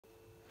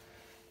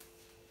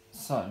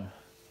So,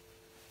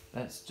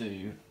 let's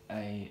do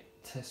a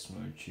test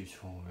mode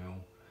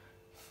tutorial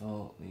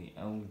for the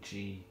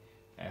LG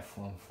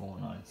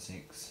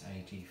F1496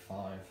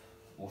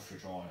 washer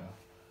dryer.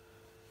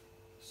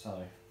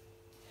 So,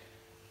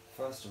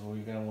 first of all,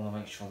 you're going to want to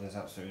make sure there's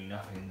absolutely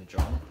nothing in the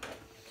drum.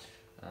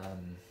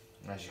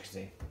 As you can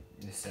see,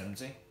 this is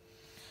empty.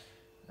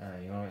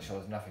 You want to make sure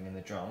there's nothing in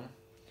the drum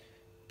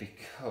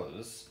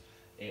because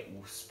it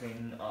will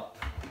spin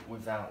up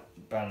without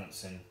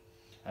balancing,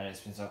 and it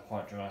spins up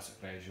quite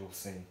dramatically, as you'll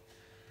see.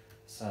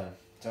 So,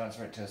 to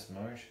activate test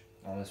mode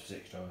on this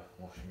particular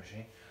washing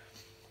machine,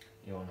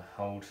 you want to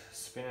hold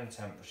spin and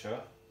temperature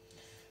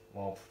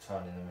while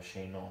turning the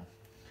machine on,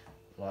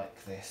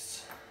 like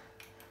this,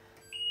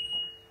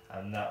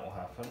 and that will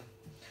happen,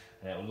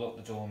 and it will lock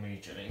the door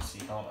immediately so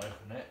you can't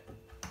open it,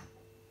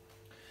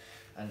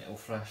 and it will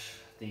flash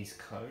these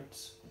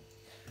codes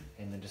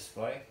in the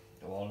display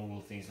while all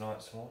of these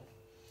lights are on.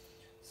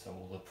 So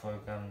all the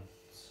programs,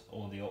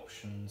 all the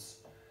options,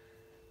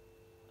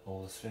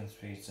 all the spin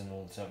speeds and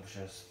all the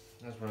temperatures,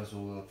 as well as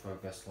all the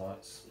progress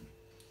lights,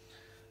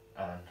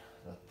 and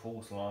the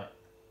pause light,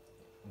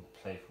 and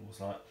play pause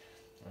light,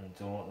 and the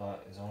door light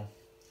is on.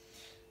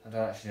 I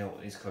don't actually know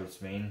what these codes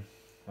mean,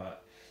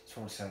 but it's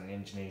probably something the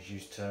engineers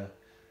use to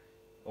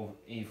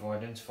either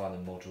identify the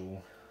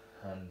model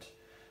and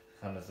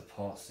kind of the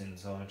parts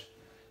inside,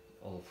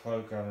 or the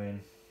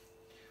programming,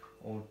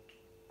 or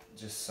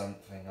just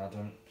something. I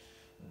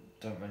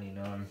don't really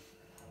know,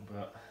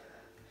 but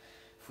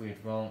if we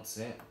advance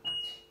it,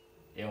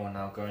 it will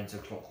now go into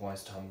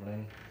clockwise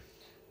tumbling,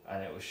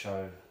 and it will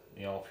show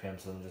the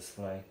RPMs on the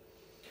display.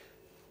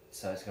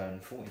 So it's going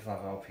 45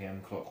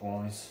 RPM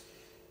clockwise.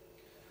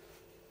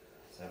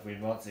 So if we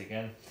advance it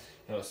again,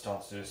 it will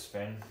start to do a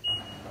spin.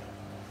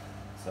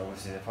 So we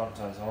see the front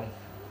time's on,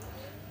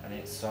 and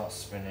it starts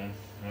spinning,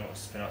 and it will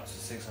spin up to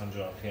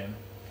 600 RPM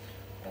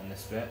on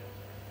this bit.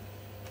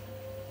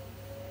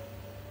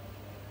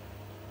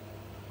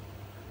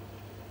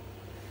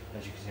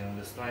 As you can see on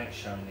the display, it's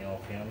showing the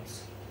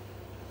RPMs.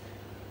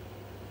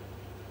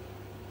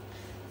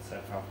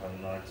 So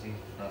 590,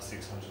 that's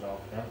 600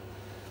 RPM.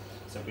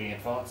 So if we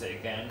advance it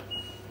again,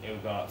 it will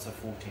go up to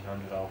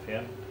 1400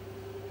 RPM,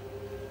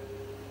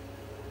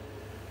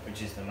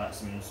 which is the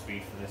maximum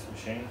speed for this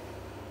machine.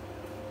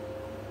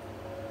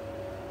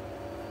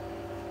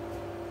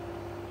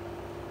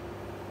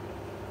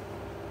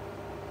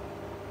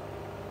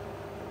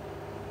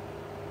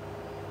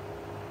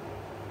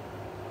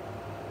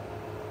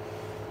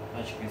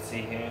 As you can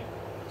see here,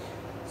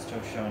 it's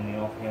still showing the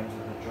RPMs of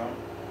the drum.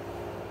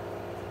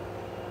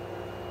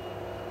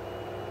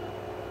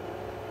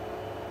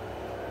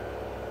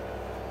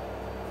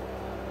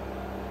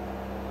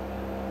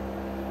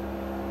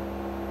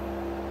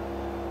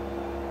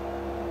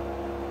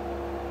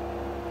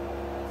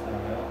 So there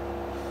we are.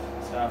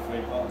 So now if we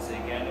advance it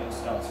again, it will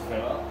start to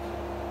fill up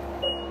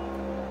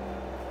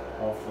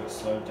after it's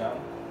slowed down.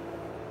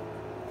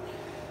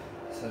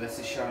 So this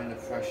is showing the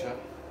pressure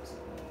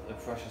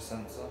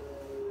sensor.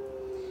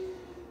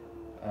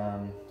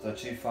 So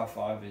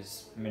 255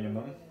 is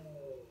minimum,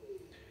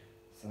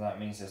 so that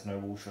means there's no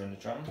water in the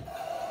drum,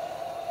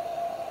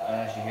 and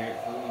as you hear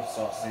it through, you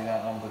start to see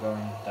that number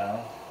going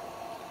down.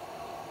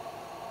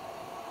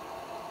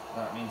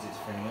 That means it's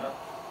filling up.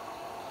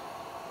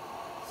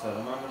 So at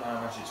the moment I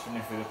imagine it's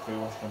filling through the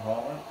pre-wash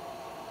compartment.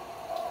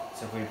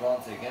 So if we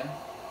advance it again,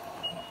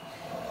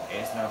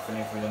 it's now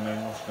filling through the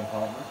main wash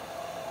compartment.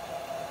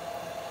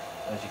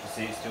 As you can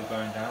see, it's still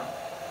going down.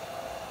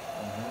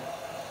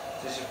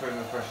 This is proving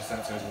the pressure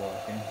sensor is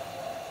working.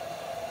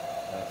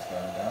 That's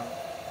going down.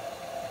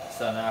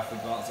 So now if we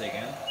advance it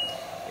again,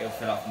 it will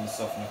fill up from the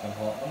softener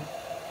compartment.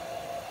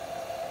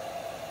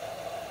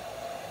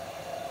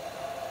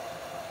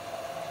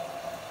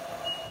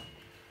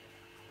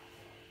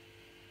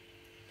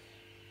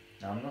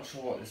 Now I'm not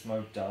sure what this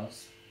mode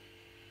does,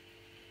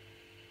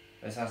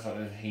 but it sounds like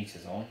the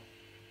heater's on.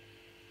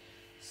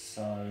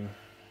 So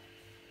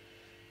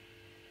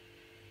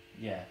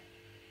yeah,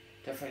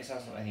 definitely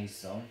sounds like the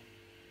heater's on.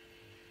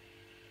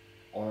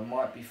 Or it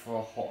might be for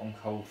a hot and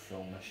cold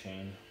fill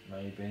machine,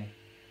 maybe.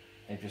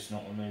 They've just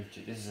not removed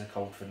it. This is a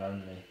cold fill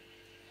only.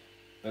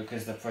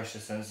 Because the pressure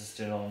sensor's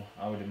still on,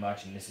 I would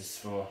imagine this is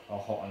for a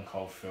hot and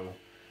cold fill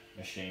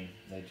machine.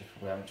 They just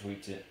probably haven't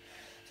tweaked it.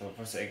 So we'll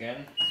press it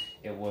again,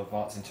 it will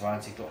advance into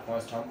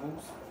anti-clockwise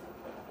tumbles.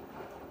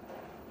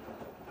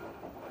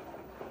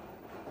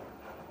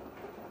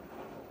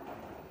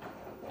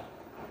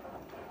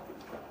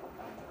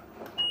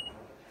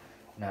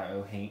 Now it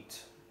will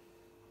heat.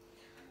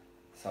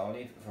 So I'll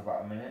leave it for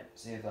about a minute,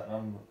 see if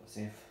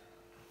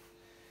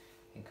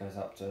it goes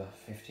up to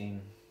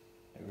 15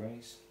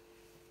 degrees.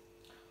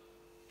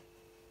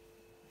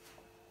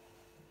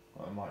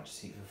 Or it might just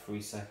heat for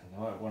 3 seconds. I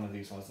might have one of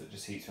these ones that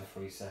just heats for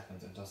 3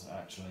 seconds and doesn't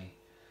actually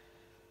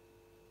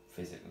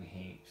physically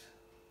heat,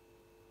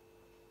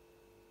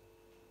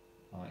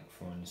 like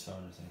for an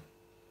eternity.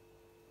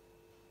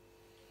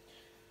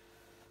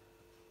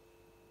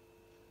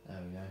 There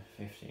we go,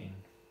 15.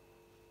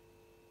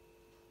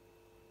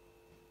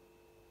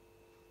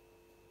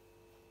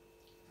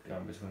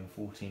 going between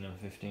 14 and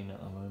 15 at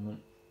the moment.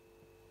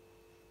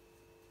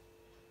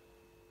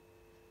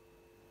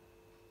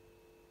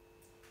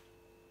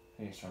 I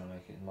think it's trying to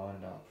make its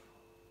mind up.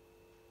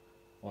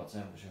 What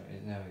temperature it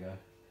is? There we go.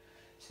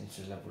 Seems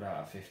to have levelled out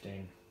at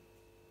 15.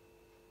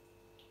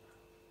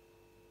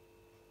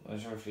 I'm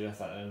sure if you left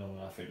that there long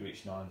enough it'd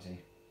reach 90.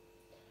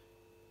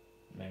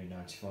 Maybe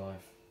 95.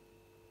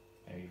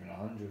 Maybe even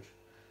 100.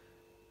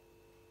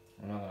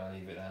 I'm not going to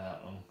leave it there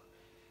that long,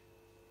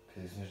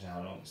 because it's just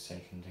how long it's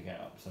taken to get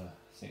up to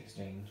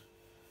 16.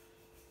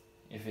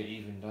 If it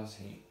even does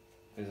heat,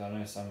 because I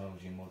know some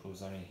LG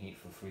models only heat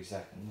for 3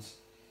 seconds.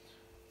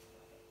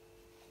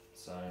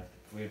 So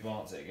if we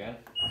advance it again,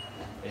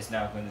 it's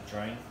now going to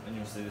drain, and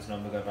you'll see this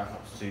number go back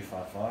up to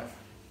 255.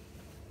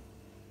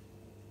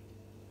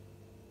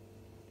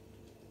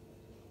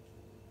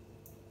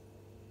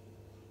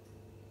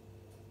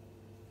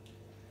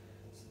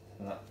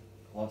 So that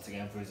once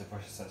again proves the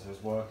pressure sensor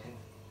is working.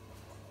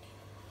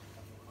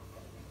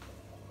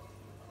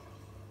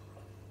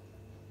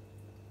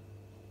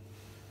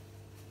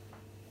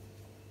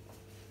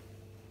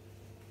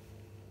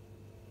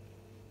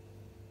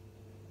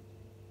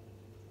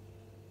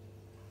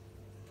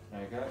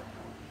 There we go.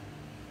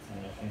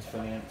 And everything's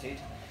fully emptied.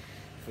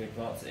 If we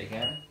advance it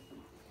again,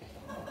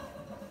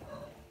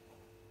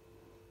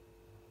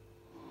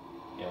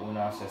 yeah, we'll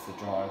now access the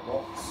dryer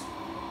box.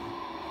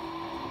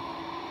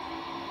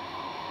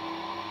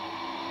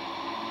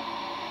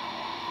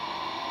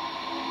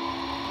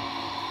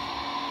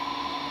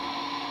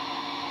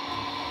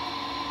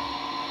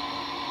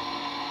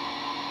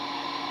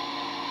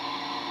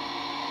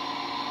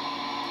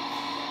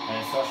 And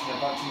it's flashing a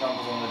bunch of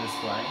numbers on the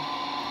display.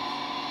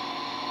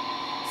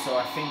 So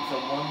I think the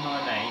 198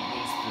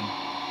 means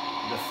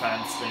the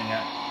fan spinning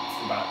at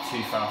about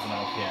 2000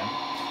 RPM,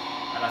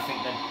 and I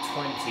think the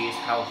 20 is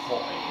how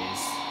hot it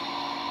is.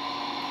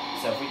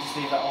 So if we just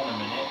leave that on a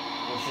minute,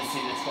 we should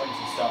see the 20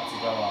 start to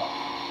go up,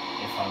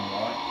 if I'm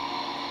right.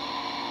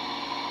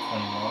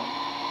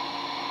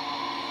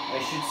 21.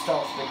 It should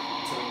start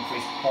to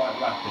increase quite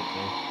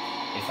rapidly,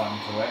 if I'm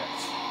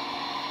correct.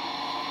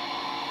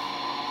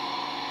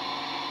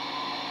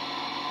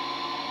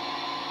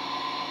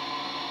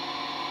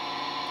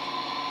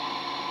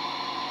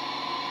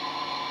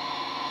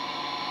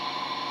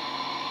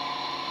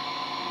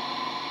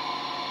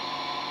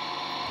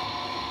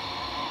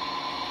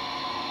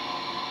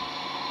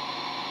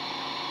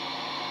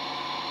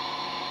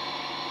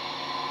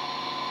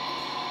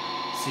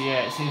 So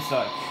yeah, it seems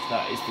like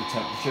that is the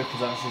temperature,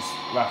 because that's just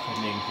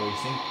rapidly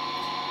increasing.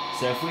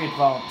 So if we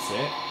advance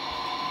it,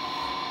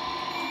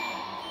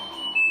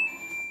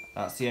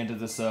 that's the end of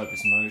the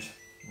service mode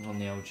on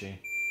the LG.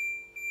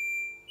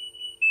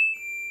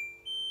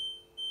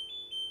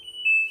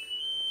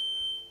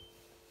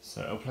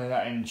 So it'll play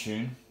that end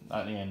tune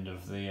at the end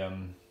of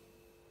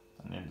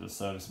the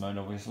service mode,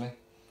 obviously,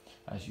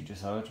 as you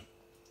just heard.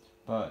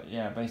 But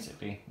yeah,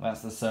 basically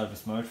that's the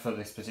service mode for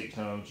this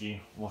particular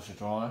LG washer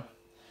dryer.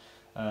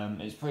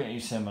 It's pretty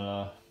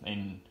similar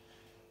in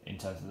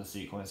terms of the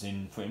sequence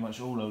in pretty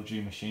much all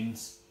LG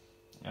machines.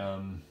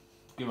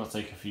 Give or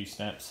take a few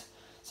steps.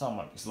 Some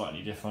might be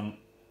slightly different.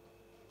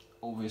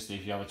 Obviously,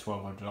 if you have a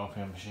 1200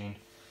 RPM machine,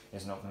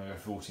 it's not going to go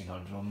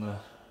 1400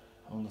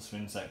 on the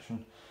spin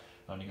section.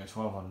 It'll only go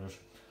 1200.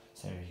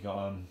 So if you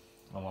got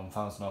a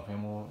 1000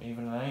 RPM or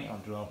even an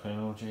 800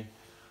 RPM LG,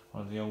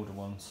 one of the older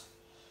ones,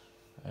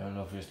 it'll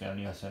obviously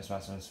only have its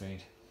maximum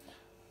speed.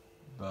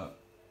 But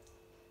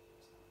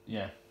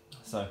yeah.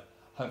 So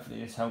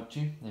hopefully this helped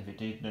you. If it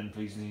did, then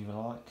please leave a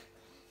like,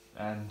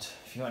 and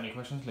if you got any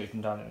questions, leave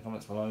them down in the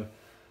comments below.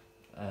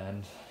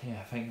 And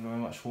yeah, thank you very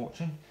much for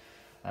watching,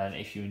 and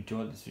if you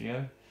enjoyed this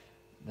video,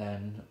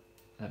 then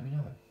let me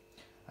know,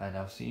 and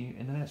I'll see you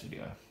in the next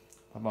video.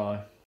 Bye bye.